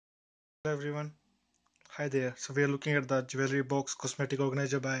Hello everyone, hi there. So we are looking at the jewelry box cosmetic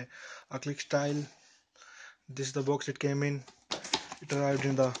organizer by A Click Style. This is the box it came in. It arrived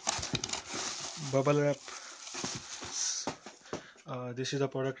in the bubble wrap. This is the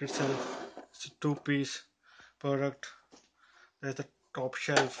product itself. It's a two-piece product. There's the top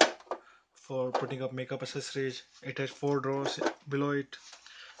shelf for putting up makeup accessories. It has 4 drawers below it.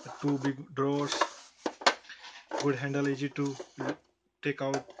 Two big drawers. Good handle, easy to take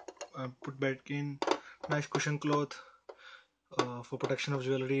out, put back in. Nice cushion cloth for protection of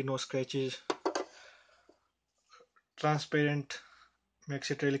jewelry. No scratches. Transparent, makes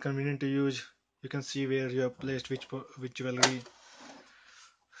it really convenient to use. You can see where you have placed which jewelry.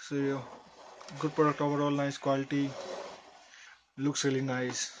 So yeah, good product overall, nice quality, looks really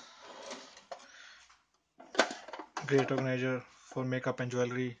nice. Great organizer for makeup and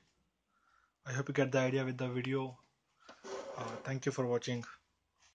jewelry. I hope you get the idea with the video. Thank you for watching.